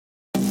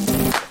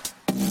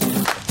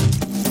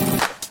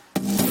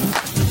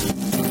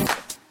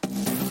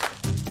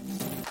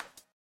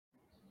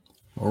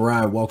All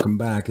right, welcome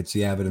back. It's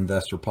the Avid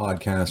Investor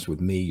Podcast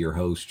with me, your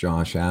host,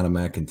 Josh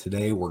Adamek. And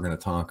today we're going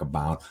to talk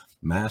about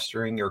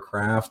mastering your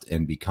craft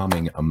and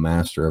becoming a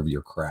master of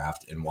your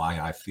craft and why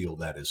I feel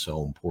that is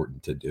so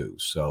important to do.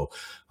 So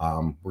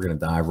we're going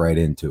to dive right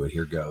into it.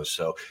 Here goes.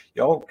 So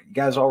you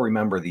guys all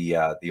remember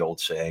the old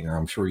saying, or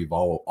I'm sure you've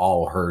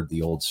all heard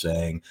the old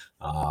saying,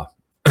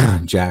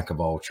 jack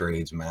of all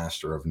trades,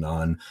 master of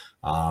none.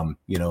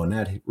 And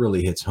that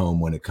really hits home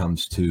when it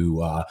comes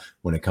to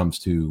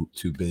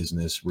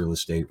business, real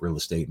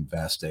estate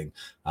investing.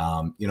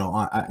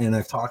 And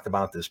I've talked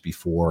about this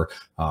before.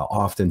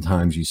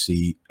 Oftentimes you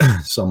see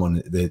someone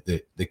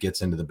that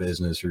gets into the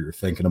business, or you're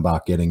thinking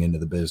about getting into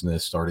the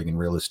business, starting in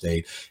real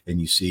estate,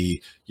 and you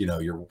see,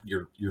 you're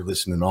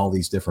listening to all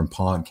these different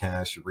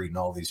podcasts, you're reading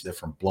all these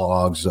different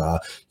blogs,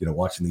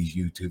 watching these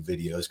YouTube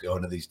videos,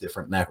 going to these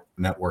different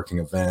networking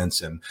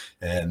events,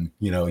 and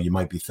you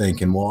might be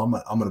thinking, well,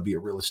 I'm going to be a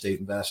real estate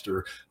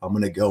investor. I'm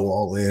going to go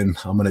all in.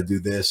 I'm going to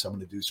do this. I'm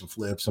going to do some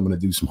flips. I'm going to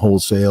do some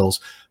wholesales.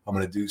 I'm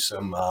going to do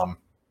some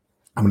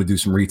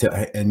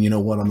retail. And you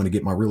know what? I'm going to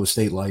get my real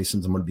estate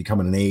license. I'm going to become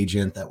an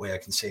agent. That way I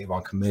can save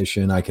on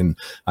commission. I can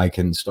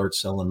start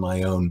selling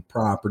my own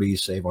property,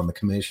 save on the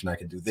commission. I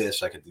can do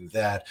this. I can do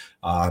that.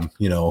 I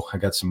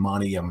got some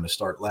money. I'm going to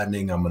start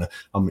lending. I'm going to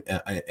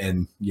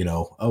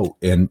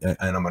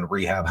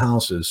rehab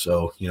houses.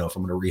 So, if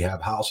I'm going to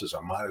rehab houses,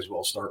 I might as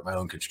well start my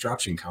own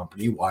construction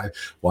company. Why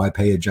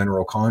pay a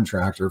general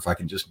contractor if I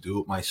can just do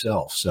it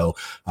myself? So,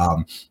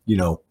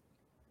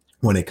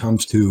 when it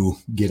comes to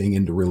getting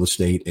into real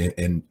estate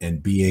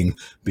and being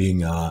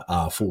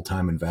a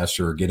full-time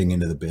investor, getting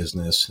into the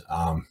business,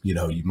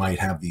 you might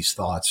have these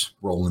thoughts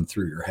rolling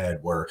through your head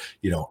where,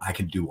 I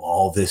can do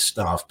all this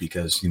stuff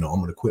because, I'm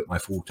going to quit my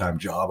full-time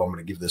job. I'm going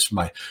to give this I'm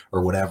going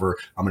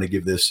to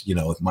give this,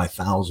 my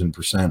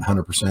 1,000%,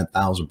 100%,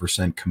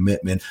 1,000%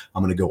 commitment.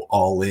 I'm going to go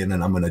all in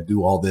and I'm going to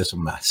do all this.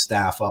 I'm going to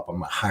staff up. I'm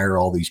going to hire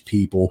all these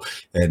people.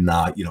 And,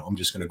 I'm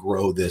just going to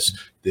grow this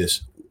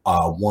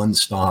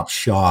one-stop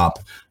shop,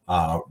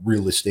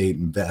 real estate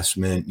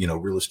investment,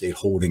 real estate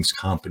holdings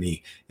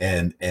company.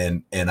 And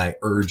I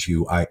urge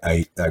you,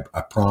 I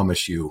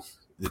promise you,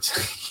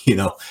 it's,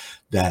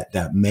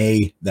 that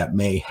may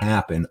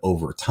happen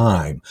over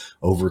time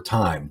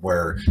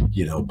where,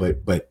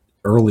 but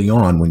early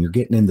on when you're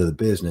getting into the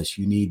business,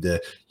 you need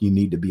to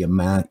learn to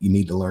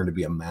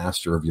be a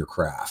master of your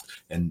craft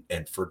and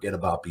forget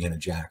about being a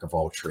jack of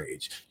all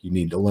trades. You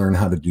need to learn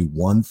how to do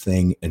one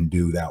thing and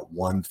do that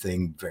one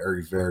thing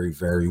very, very,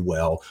 very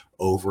well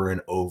over and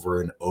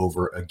over and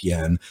over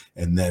again.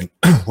 And then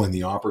when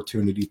the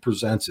opportunity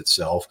presents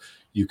itself,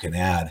 you can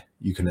add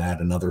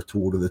another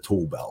tool to the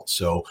tool belt.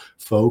 So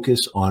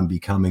focus on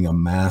becoming a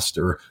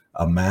master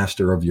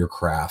of your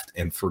craft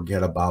and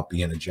forget about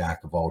being a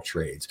jack of all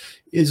trades.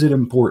 Is it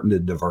important to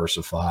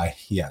diversify?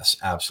 Yes,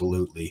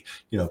 absolutely.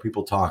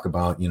 People talk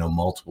about,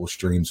 multiple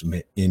streams of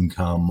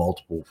income,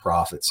 multiple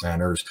profit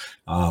centers,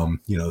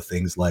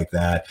 things like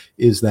that.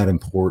 Is that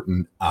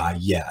important?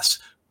 Yes.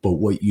 But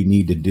what you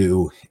need to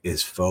do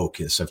is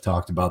focus. I've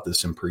talked about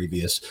this in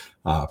previous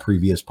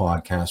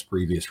podcasts,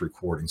 previous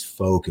recordings.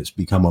 Focus,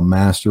 become a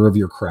master of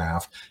your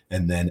craft,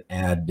 and then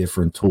add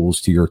different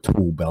tools to your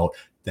tool belt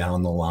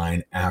down the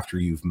line after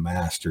you've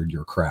mastered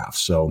your craft.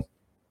 So,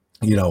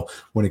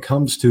 when it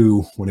comes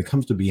to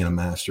being a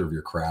master of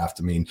your craft,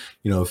 I mean,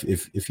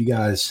 if you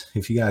guys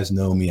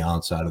know me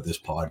outside of this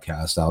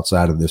podcast,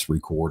 outside of this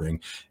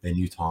recording, and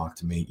you talk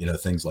to me,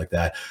 things like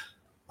that,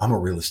 I'm a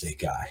real estate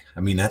guy. I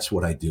mean, that's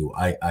what I do.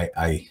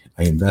 I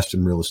invest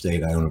in real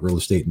estate. I own a real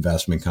estate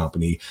investment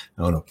company.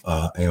 I own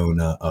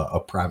a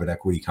private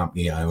equity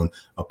company. I own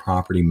a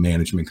property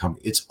management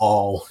company. It's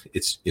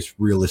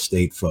real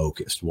estate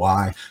focused.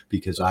 Why?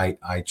 Because I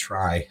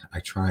try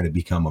to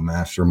become a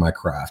master of my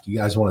craft. You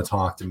guys want to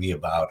talk to me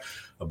about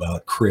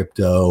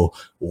crypto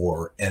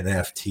or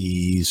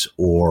NFTs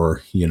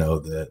or,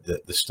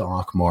 the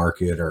stock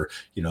market or,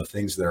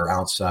 things that are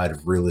outside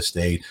of real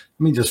estate.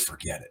 I mean, just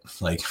forget it.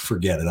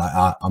 Forget it.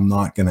 I'm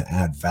not going to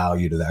add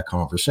value to that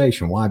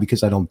conversation. Why?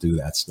 Because I don't do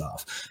that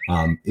stuff.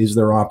 Is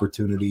there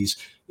opportunities?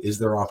 Is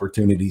there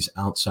opportunities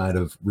outside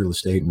of real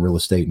estate and real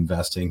estate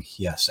investing?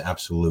 Yes,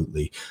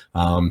 absolutely.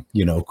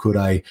 Could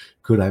I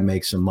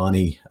make some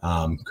money?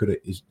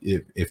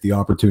 If the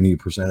opportunity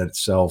presented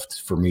itself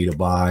for me to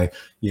buy,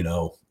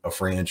 a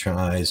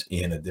franchise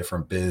in a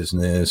different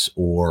business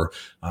or,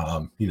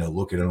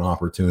 look at an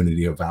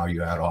opportunity, a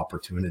value add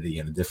opportunity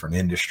in a different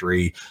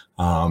industry,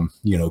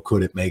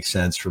 could it make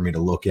sense for me to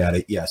look at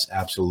it? Yes,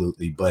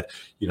 absolutely. But,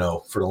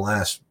 for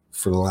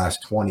the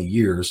last 20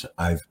 years,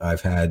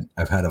 I've had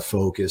a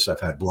focus.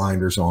 I've had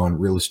blinders on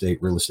real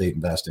estate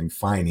investing,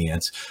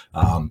 finance,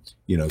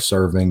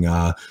 serving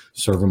my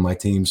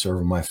team,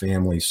 serving my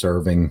family,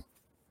 serving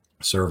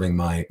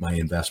my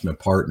investment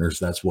partners.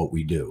 That's what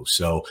we do.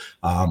 So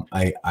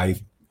I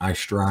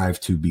strive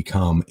to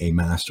become a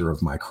master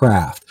of my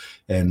craft.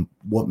 And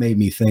what made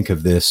me think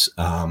of this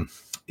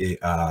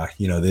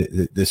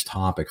this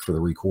topic for the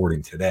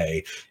recording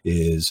today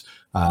is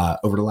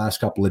over the last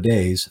couple of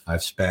days,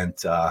 I've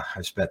spent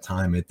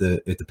time at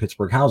the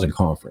Pittsburgh Housing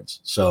Conference.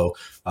 So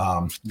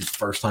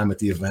first time at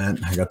the event,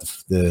 I got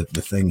the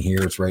thing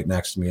here. It's right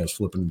next to me. I was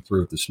flipping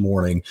through it this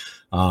morning.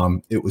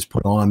 It was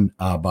put on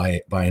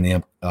by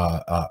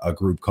a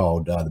group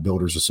called the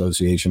Builders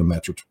Association of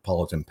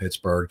Metropolitan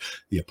Pittsburgh,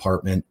 the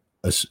Apartment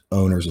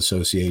Owners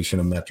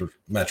Association of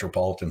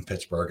Metropolitan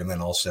Pittsburgh, and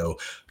then also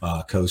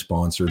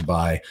co-sponsored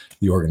by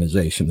the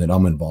organization that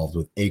I'm involved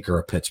with, Acre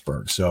of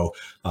Pittsburgh. So,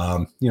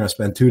 I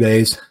spent 2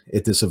 days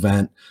at this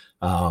event,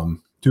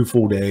 2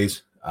 full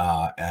days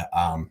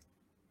out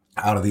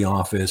of the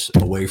office,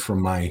 away from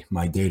my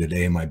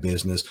day-to-day and my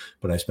business.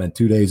 But I spent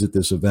 2 days at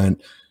this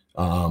event.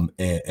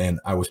 And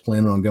I was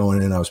planning on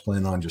going in. I was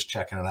planning on just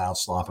checking it out,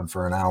 slopping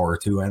for an hour or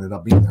two. I ended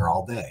up being there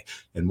all day.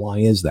 And why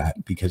is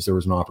that? Because there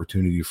was an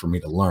opportunity for me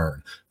to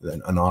learn,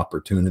 an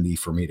opportunity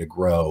for me to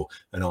grow,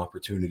 an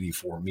opportunity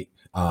for me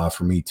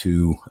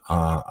to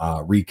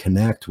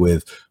reconnect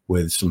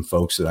with some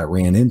folks that I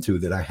ran into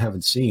that I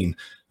haven't seen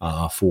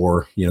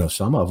for,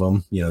 some of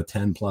them,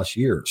 10 plus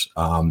years,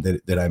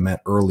 that I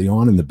met early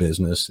on in the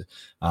business,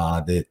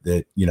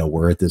 that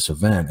were at this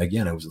event.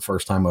 Again, it was the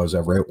first time I was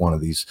ever at one of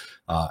these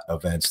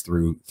events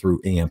through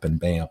AMP and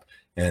BAMP.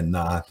 And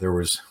there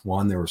was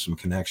some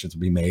connections to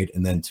be made.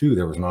 And then 2,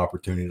 there was an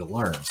opportunity to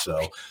learn.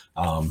 So,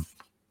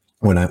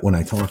 when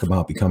I talk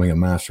about becoming a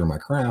master of my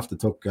craft, it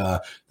took,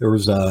 there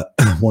was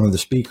one of the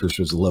speakers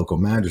was a local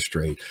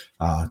magistrate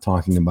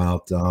talking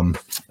about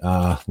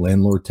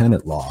landlord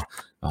tenant law.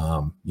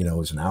 It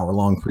was an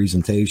hour-long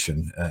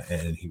presentation,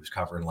 and he was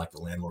covering like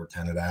the Landlord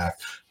Tenant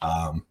Act,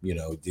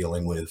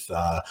 dealing with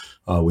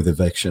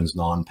evictions,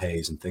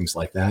 non-pays, and things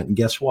like that. And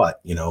guess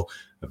what?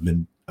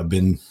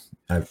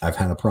 I've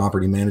had a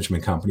property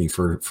management company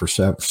for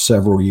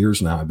several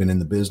years now. I've been in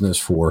the business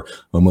for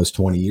almost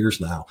 20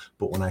 years now.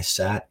 But when I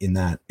sat in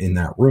that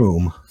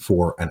room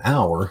for an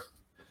hour,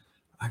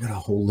 I got a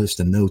whole list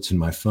of notes in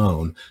my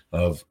phone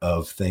of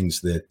things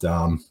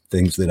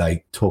that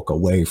I took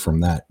away from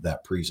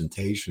that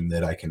presentation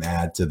that I can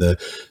add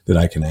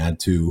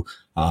to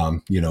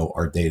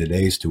our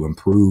day-to-days to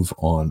improve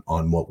on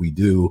what we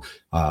do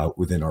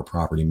within our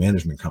property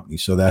management company.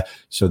 So that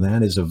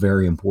is a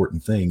very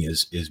important thing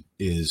is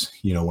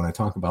when I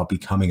talk about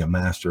becoming a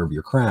master of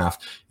your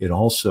craft,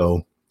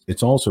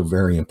 it's also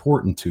very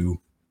important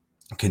to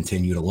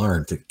continue to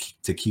learn,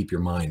 to keep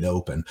your mind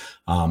open,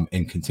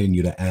 and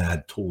continue to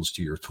add tools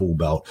to your tool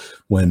belt.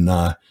 When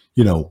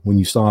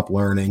you stop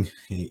learning,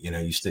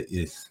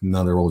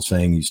 another old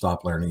saying, you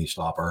stop learning, you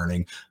stop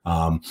earning.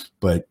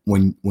 But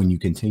when you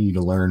continue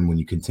to learn, when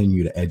you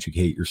continue to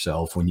educate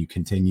yourself, when you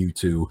continue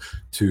to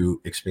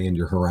expand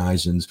your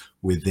horizons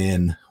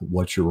within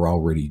what you're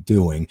already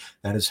doing,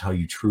 that is how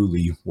you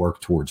truly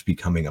work towards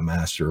becoming a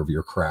master of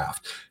your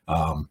craft.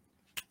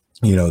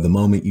 The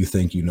moment you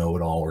think you know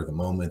it all, or the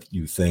moment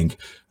you think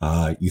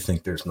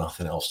there's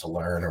nothing else to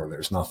learn, or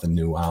there's nothing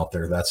new out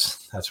there,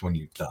 that's when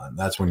you're done.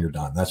 That's when you're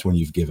done. That's when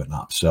you've given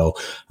up. So,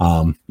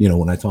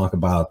 when I talk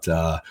about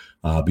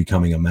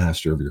becoming a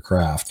master of your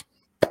craft,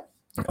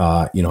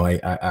 I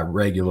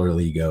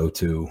regularly go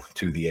to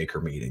the Acre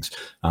meetings.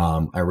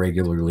 I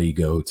regularly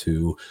go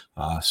to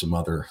some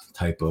other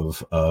type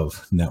of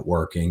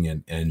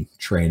networking and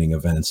training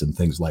events and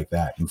things like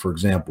that. And for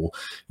example,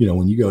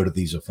 when you go to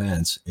these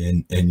events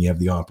and you have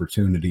the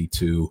opportunity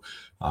to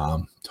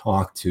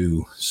talk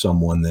to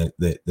someone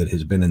that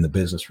has been in the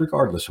business,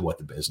 regardless of what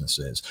the business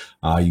is,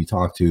 you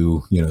talk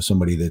to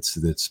somebody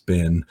that's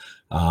been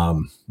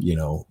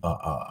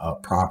a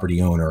property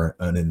owner,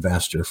 an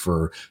investor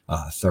for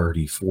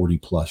 30, 40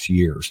 plus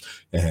years,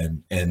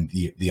 and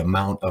the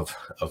amount of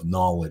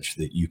knowledge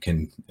that you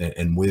can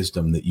and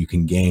wisdom that you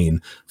can gain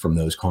from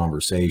those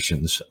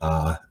conversations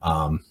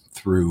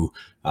through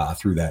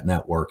that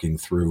networking,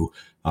 through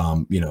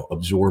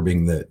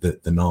absorbing the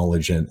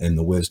knowledge and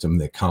the wisdom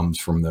that comes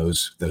from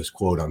those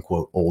quote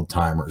unquote old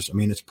timers. I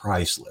mean, it's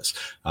priceless.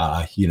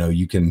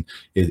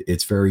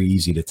 It's very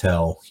easy to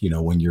tell,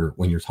 when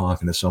you're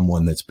talking to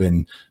someone that's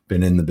been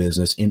in the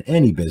business, in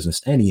any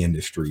business, any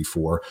industry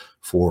for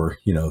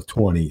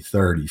 20,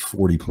 30,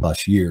 40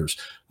 plus years.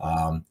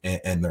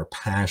 And they're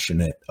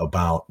passionate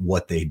about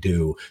what they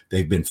do.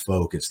 They've been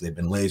focused. They've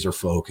been laser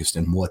focused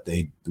in what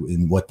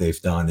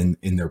they've done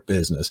in their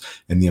business,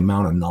 and the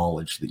amount of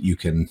knowledge that you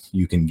can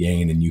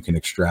gain and you can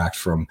extract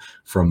from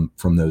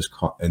those,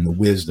 and the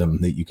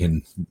wisdom that you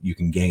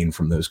can gain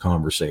from those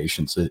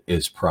conversations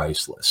is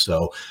priceless.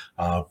 So,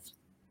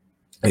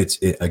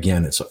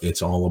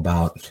 it's all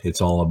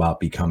about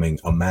becoming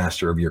a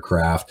master of your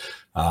craft.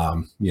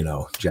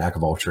 Jack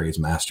of all trades,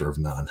 master of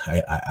none.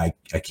 I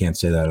can't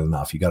say that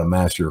enough. You got to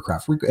master your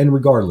craft, and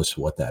regardless of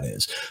what that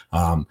is.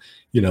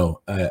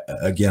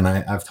 Again,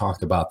 I've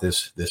talked about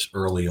this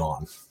early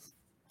on.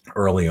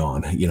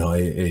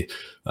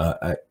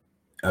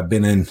 I've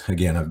been in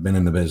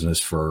the business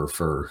for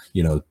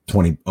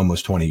 20,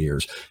 almost 20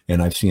 years,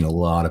 and I've seen a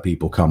lot of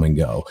people come and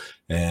go,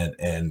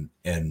 and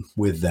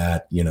with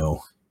that,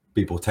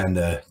 people tend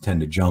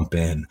to jump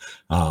in,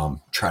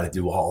 try to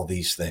do all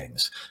these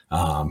things,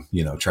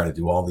 try to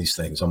do all these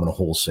things. I'm going to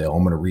wholesale,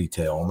 I'm going to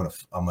retail, I'm going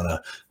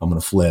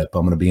to flip,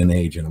 I'm going to be an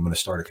agent, I'm going to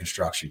start a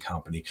construction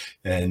company.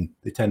 And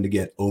they tend to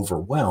get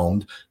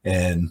overwhelmed.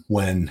 And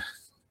when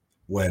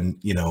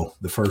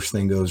the first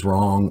thing goes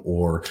wrong,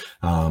 or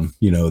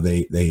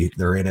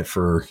they're in it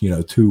for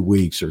 2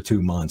 weeks or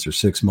 2 months or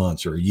 6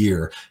 months or a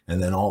year,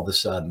 and then all of a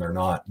sudden they're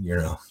not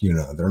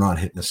they're not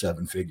hitting a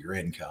 7-figure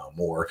income,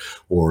 or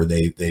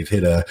they've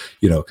hit a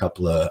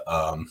couple of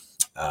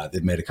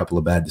they've made a couple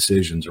of bad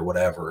decisions or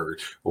whatever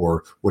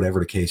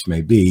the case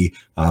may be.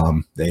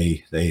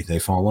 They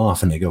fall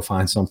off and they go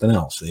find something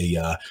else. They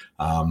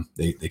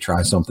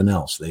try something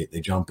else.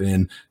 They jump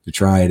in to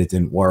try it. It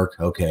didn't work.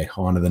 Okay,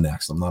 on to the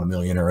next. I'm not a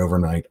millionaire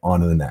overnight. On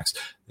to the next.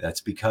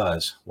 That's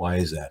because, why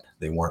is that?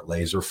 They weren't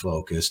laser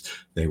focused.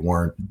 They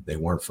weren't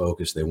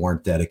focused. They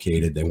weren't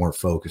dedicated. They weren't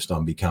focused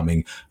on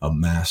becoming a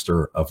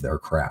master of their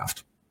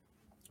craft.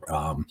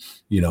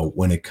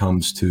 When it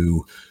comes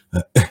to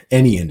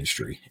any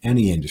industry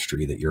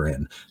that you're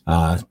in,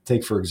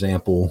 take, for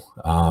example,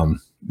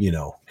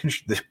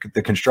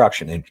 the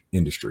construction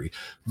industry.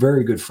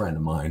 Very good friend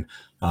of mine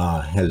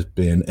has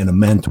been, and a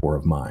mentor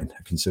of mine.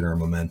 I consider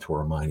him a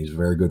mentor of mine. He's a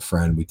very good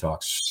friend. We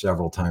talk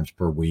several times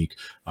per week.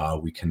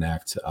 We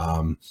connect.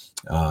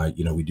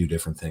 We do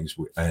different things,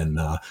 and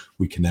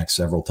we connect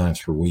several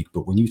times per week.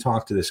 But when you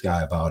talk to this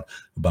guy about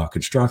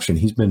construction,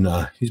 he's been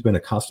a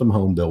custom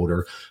home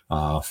builder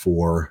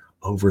for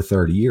over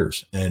 30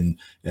 years. And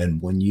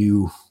when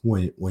you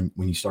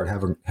start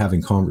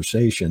having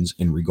conversations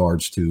in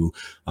regards to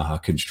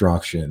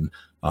construction,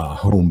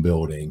 home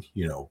building,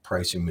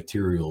 pricing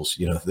materials,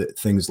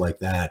 things like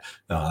that,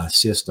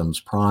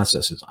 systems,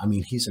 processes. I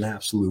mean, he's an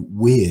absolute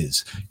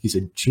whiz. He's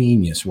a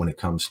genius when it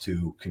comes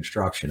to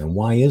construction. And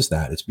why is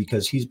that? It's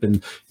because he's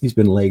been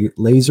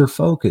laser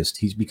focused.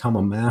 He's become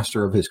a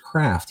master of his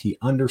craft. He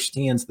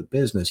understands the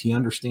business. He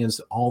understands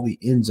all the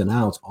ins and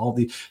outs, all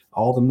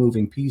the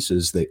moving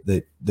pieces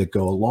that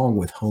go along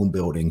with home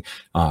building,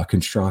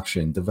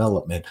 construction,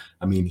 development.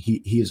 I mean,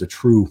 he is a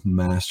true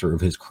master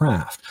of his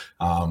craft.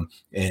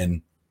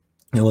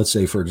 And let's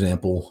say, for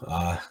example,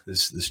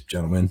 this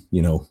gentleman,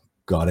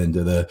 got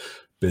into the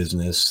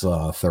business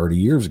 30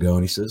 years ago,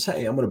 and he says,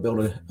 "Hey, I'm going to build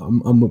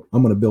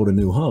a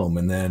new home."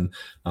 And then,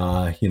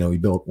 he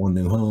built one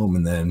new home,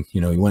 and then, he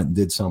went and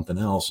did something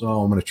else.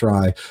 Oh, I'm going to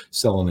try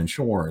selling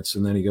insurance.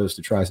 And then he goes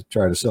to try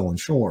to sell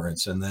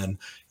insurance. And then,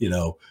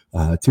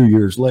 2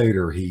 years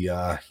later, he,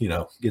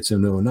 gets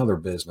into another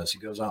business. He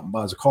goes out and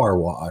buys a car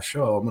wash.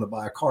 Oh, I'm going to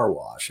buy a car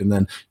wash. And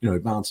then, he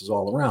bounces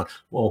all around.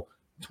 Well,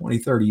 20,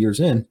 30 years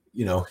in,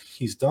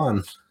 he's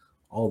done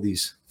all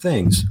these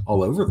things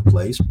all over the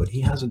place, but he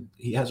hasn't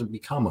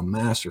become a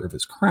master of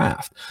his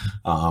craft.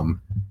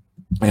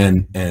 And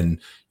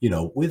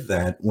with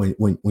that,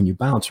 when you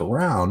bounce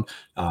around,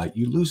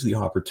 you lose the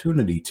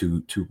opportunity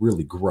to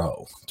really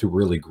grow, to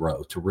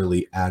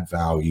really add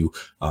value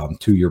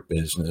to your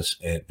business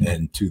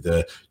and to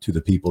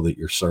the people that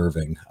you're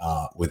serving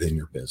within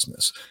your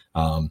business.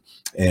 I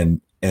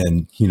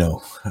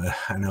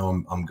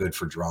know I'm good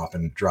for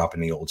dropping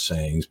the old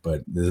sayings,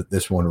 but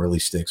this one really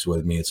sticks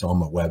with me. It's on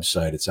my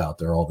website. It's out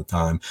there all the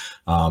time.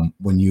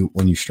 When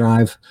you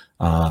strive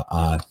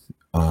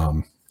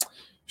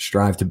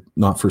to,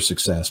 not for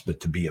success, but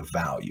to be of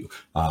value.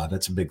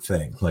 That's a big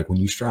thing. Like when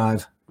you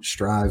strive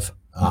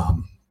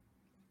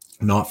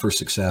not for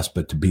success,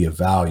 but to be of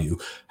value.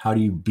 How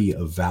do you be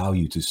of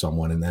value to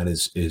someone? And that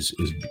is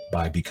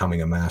by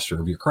becoming a master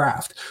of your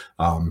craft.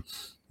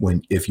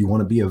 If you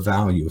want to be of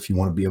value,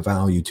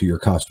 to your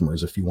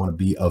customers, if you want to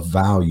be of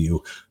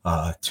value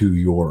to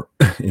your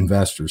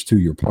investors, to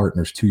your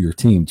partners, to your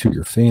team, to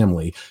your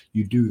family,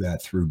 you do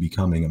that through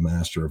becoming a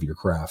master of your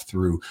craft,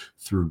 through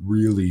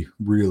really,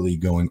 really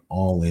going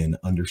all in,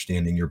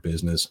 understanding your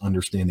business,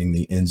 understanding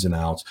the ins and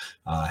outs,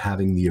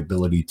 having the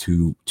ability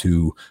to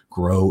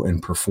grow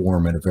and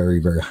perform at a very,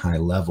 very high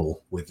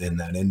level within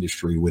that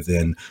industry,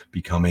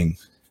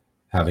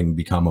 having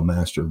become a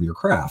master of your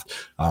craft,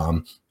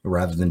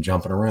 rather than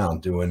jumping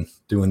around doing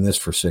this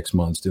for 6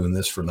 months, doing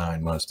this for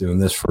 9 months, doing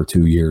this for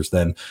 2 years,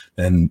 then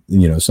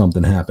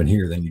something happened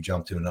here, then you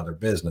jump to another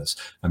business.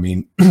 I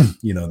mean,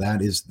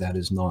 that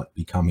is not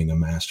becoming a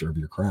master of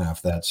your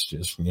craft. That's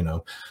just,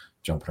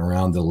 jumping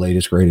around the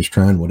latest, greatest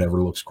trend,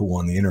 whatever looks cool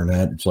on the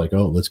internet. It's like,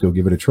 oh, let's go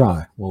give it a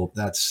try. Well,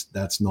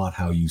 that's not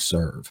how you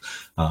serve.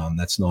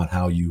 That's not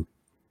how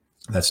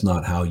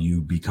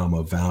you become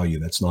of value.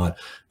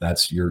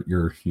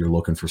 You're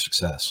looking for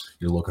success.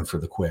 You're looking for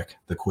the quick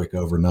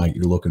overnight.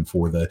 You're looking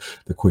for the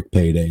quick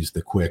paydays,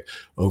 the quick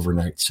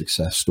overnight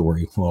success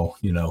story. Well,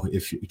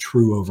 if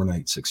true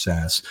overnight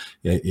success,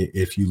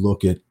 if you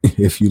look at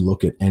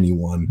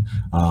anyone,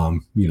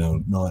 I'm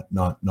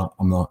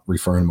not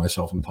referring to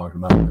myself. I'm talking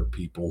about other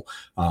people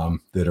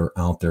that are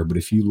out there. But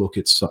if you look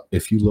at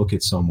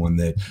someone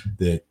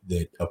that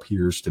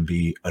appears to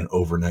be an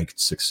overnight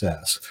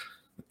success,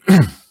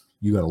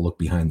 you got to look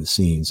behind the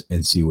scenes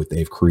and see what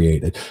they've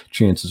created.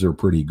 Chances are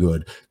pretty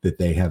good that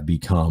they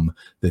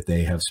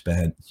have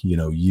spent,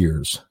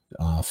 years,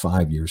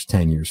 5 years,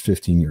 10 years,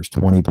 15 years,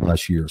 20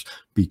 plus years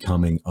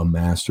becoming a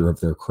master of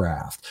their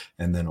craft.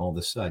 And then all of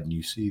a sudden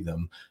you see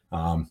them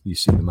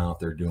out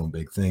there doing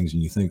big things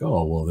and you think,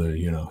 oh, well,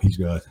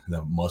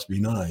 that must be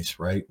nice,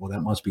 right? Well,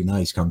 that must be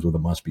nice comes with a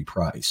must be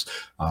price.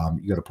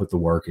 You got to put the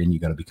work in, you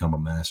got to become a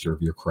master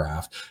of your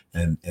craft.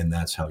 And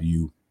that's how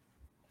you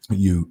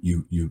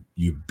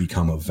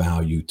become of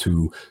value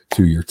to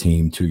your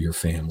team, to your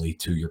family,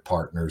 to your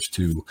partners,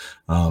 to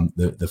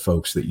the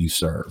folks that you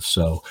serve.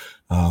 So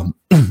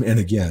and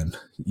again,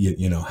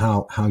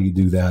 how you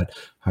do that,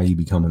 how you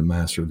become a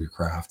master of your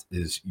craft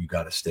is you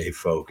got to stay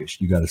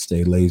focused. You got to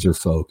stay laser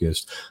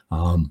focused.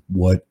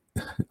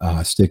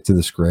 Stick to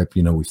the script.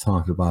 We've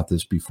talked about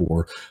this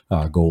before,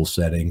 goal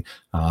setting,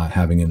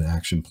 having an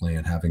action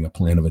plan, having a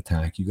plan of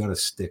attack. You got to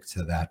stick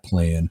to that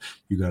plan.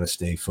 You got to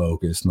stay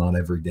focused. Not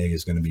every day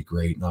is going to be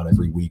great. Not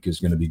every week is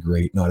going to be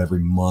great. Not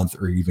every month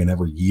or even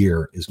every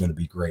year is going to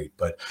be great,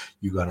 but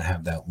you got to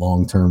have that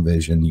long-term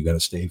vision. You got to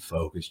stay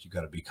focused. You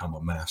got to become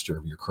a master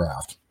of your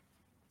craft.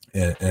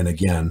 And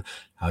again,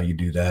 how you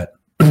do that,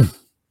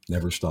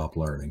 never stop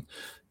learning.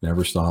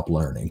 Never stop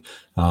learning.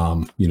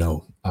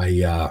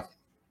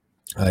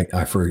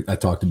 I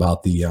talked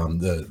about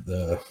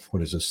the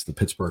what is this, the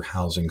Pittsburgh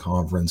Housing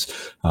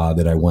Conference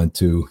that I went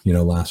to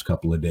last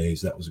couple of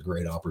days. That was a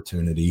great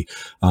opportunity.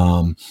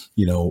 I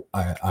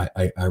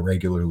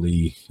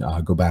regularly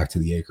go back to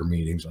the acre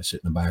meetings. I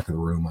sit in the back of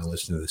the room. I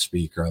listen to the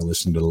speaker. I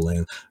listen to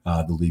the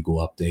legal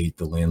update,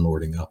 the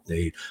landlording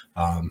update.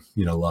 A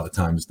lot of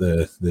times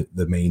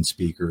the main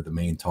speaker, the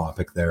main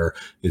topic there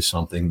is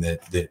something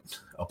that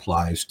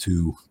applies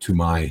to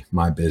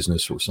my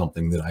business or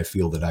something that I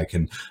feel that I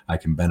can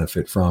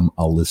benefit from.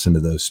 I'll listen to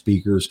those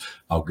speakers.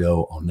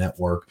 I'll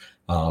network.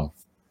 I'll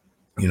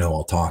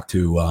talk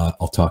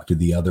to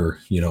the other,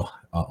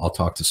 I'll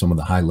talk to some of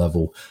the high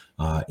level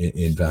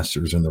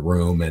investors in the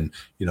room, and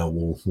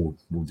we'll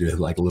do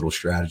like a little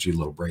strategy, a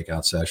little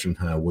breakout session.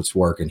 What's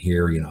working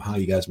here? How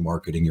you guys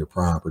marketing your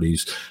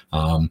properties?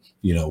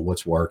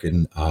 What's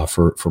working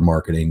for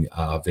marketing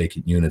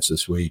vacant units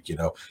this week?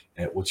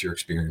 What's your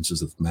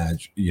experiences of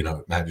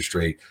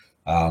magistrate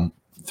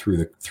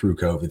through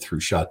COVID, through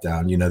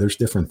shutdown? There's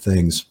different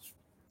things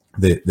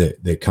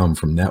that come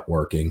from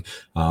networking,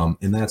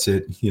 and that's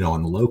it.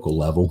 On the local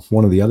level,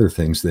 one of the other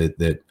things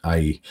that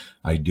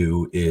I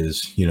do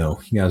is, you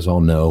guys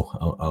all know,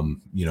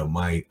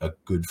 a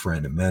good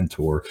friend and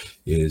mentor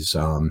is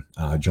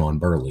John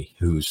Burley,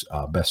 who's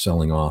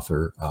best-selling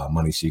author,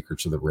 Money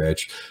Secrets of the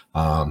Rich.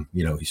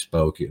 He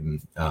spoke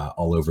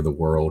all over the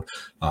world,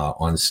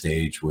 on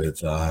stage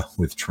with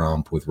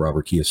Trump, with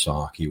Robert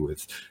Kiyosaki,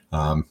 with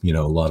a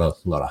lot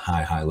of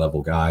high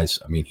level guys.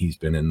 I mean, he's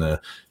been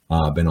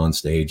been on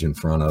stage in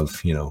front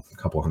of, a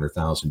couple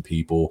 100,000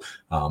 people,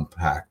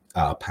 packed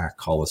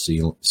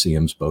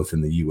coliseums, both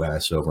in the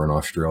U.S., over in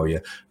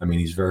Australia. I mean,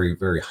 he's very,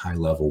 very high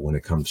level when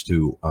it comes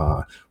to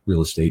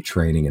real estate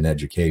training and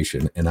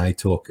education. And I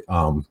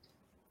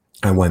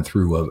went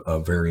through a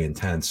very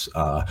intense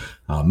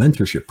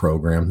mentorship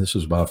program. This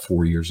was about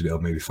 4 years ago,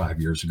 maybe 5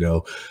 years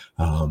ago.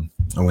 I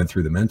went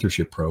through the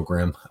mentorship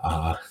program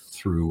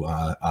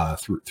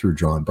through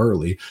John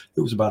Burley.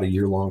 It was about a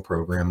year-long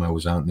program. I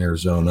was out in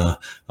Arizona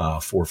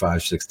 4,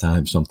 5, 6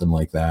 times, something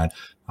like that.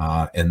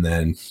 And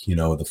then,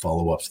 the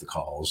follow-ups, the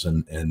calls,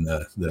 and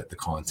the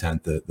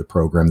content, the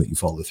program that you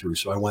follow through.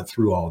 So I went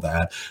through all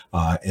that.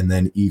 And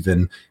then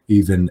even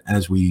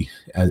as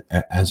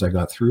I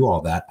got through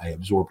all that, I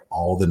absorbed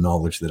all the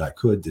knowledge that I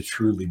could to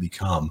truly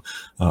become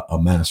a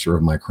master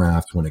of my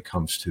craft when it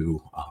comes to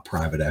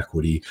private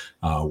equity,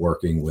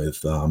 working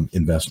with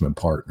investment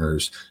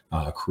partners,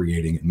 creating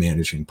and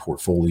managing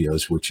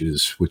portfolios, which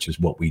is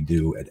what we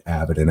do at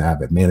Avid and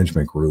Avid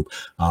Management Group.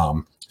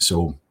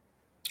 So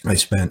I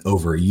spent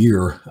over a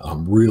year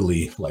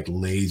really like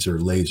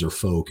laser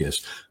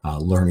focused,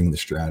 learning the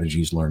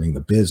strategies, learning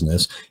the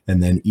business.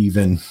 And then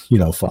even,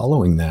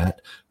 following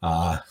that,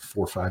 4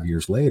 or 5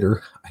 years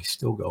later, I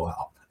still go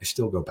out. I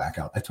still go back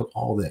out. I took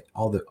all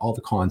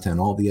the content,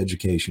 all the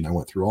education. I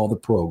went through all the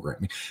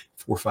programming.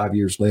 4 or 5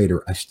 years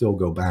later, I still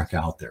go back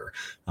out there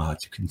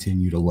to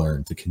continue to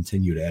learn, to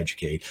continue to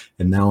educate.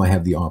 And now I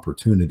have the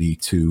opportunity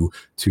to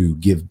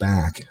give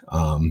back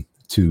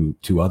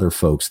to other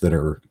folks that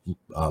are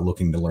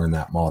looking to learn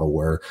that model,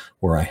 where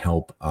I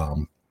help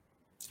run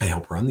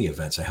the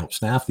events, I help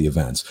staff the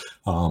events,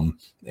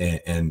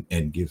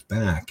 and give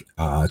back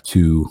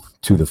to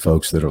the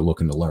folks that are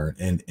looking to learn.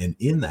 And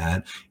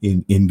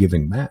in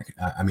giving back,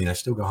 I mean, I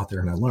still go out there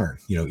and I learn.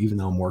 Even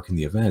though I'm working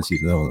the events,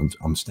 even though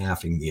I'm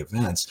staffing the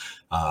events.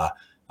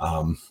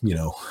 I'll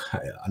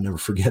never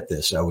forget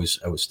this. I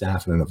was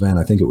staffing an event.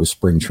 I think it was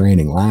spring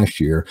training last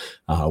year,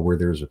 where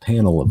there was a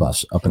panel of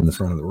us up in the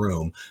front of the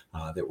room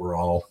that were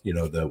all,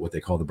 what they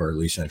call the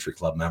Burley Century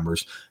Club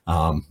members.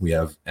 We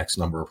have X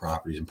number of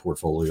properties in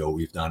portfolio.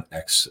 We've done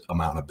X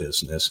amount of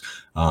business.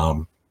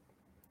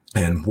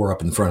 and we're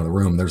up in front of the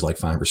room. There's like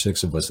 5 or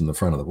 6 of us in the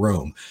front of the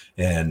room,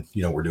 and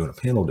we're doing a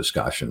panel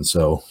discussion.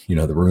 So the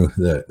room,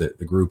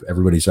 the group,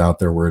 everybody's out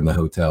there. We're in the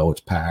hotel.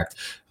 It's packed.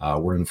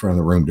 We're in front of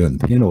the room doing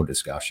the panel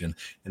discussion,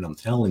 and I'm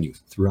telling you,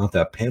 throughout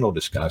that panel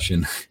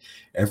discussion,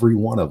 every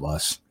one of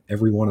us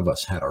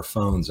had our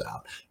phones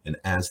out, and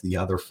as the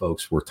other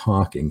folks were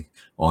talking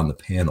on the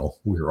panel,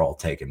 we were all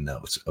taking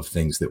notes of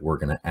things that we're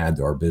going to add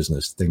to our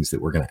business, things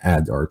that we're going to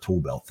add to our tool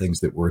belt, things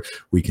that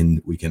we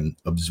can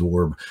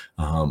absorb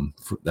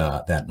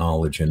that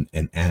knowledge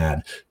and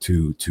add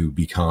to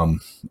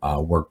become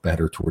work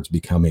better towards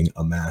becoming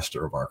a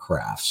master of our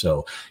craft.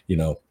 So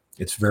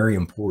it's very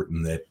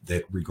important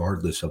that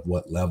regardless of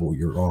what level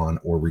you're on,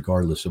 or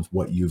regardless of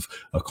what you've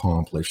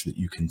accomplished, that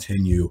you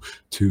continue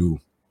to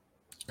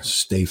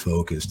stay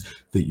focused,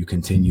 that you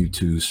continue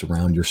to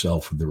surround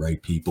yourself with the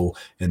right people,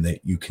 and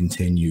that you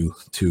continue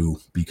to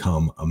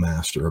become a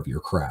master of your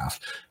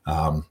craft.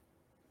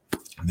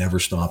 Never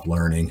stop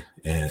learning,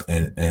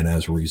 and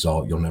as a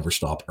result, you'll never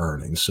stop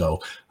earning.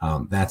 So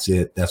that's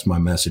it. That's my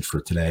message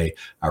for today.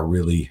 I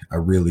really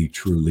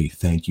truly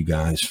thank you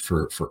guys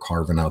for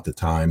carving out the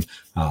time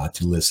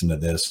to listen to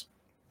this,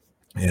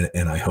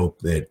 and I hope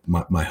that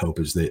my hope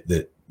is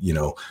that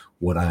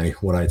what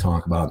I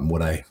talk about and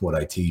what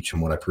I teach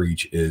and what I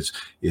preach is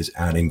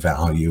adding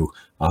value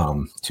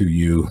to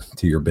you,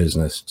 to your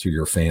business, to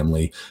your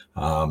family,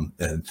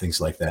 and things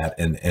like that.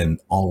 And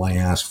all I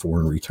ask for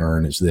in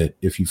return is that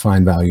if you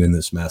find value in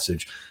this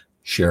message,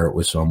 share it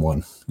with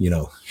someone,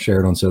 share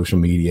it on social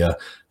media,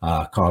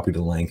 copy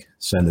the link,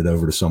 send it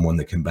over to someone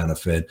that can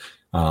benefit.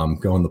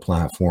 Go on the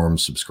platform,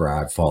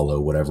 subscribe, follow,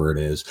 whatever it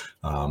is,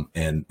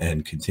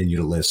 and continue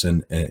to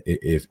listen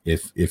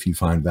if you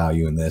find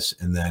value in this.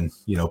 And then,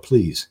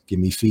 please give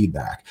me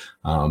feedback.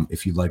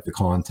 If you like the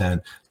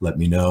content, let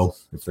me know.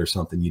 If there's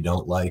something you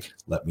don't like,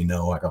 let me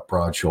know. I got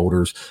broad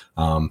shoulders.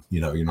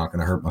 You're not going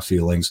to hurt my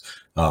feelings.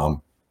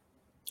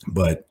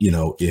 But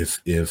if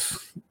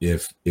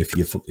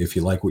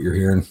you like what you're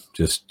hearing,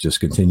 just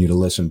continue to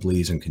listen,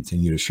 please, and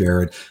continue to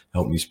share it.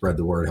 Help me spread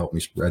the word, help me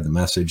spread the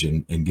message,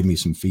 and give me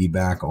some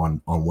feedback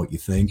on what you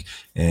think,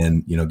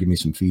 and give me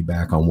some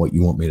feedback on what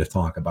you want me to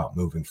talk about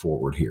moving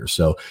forward here.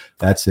 So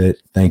that's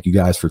it. Thank you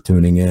guys for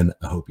tuning in.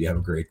 I hope you have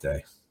a great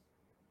day.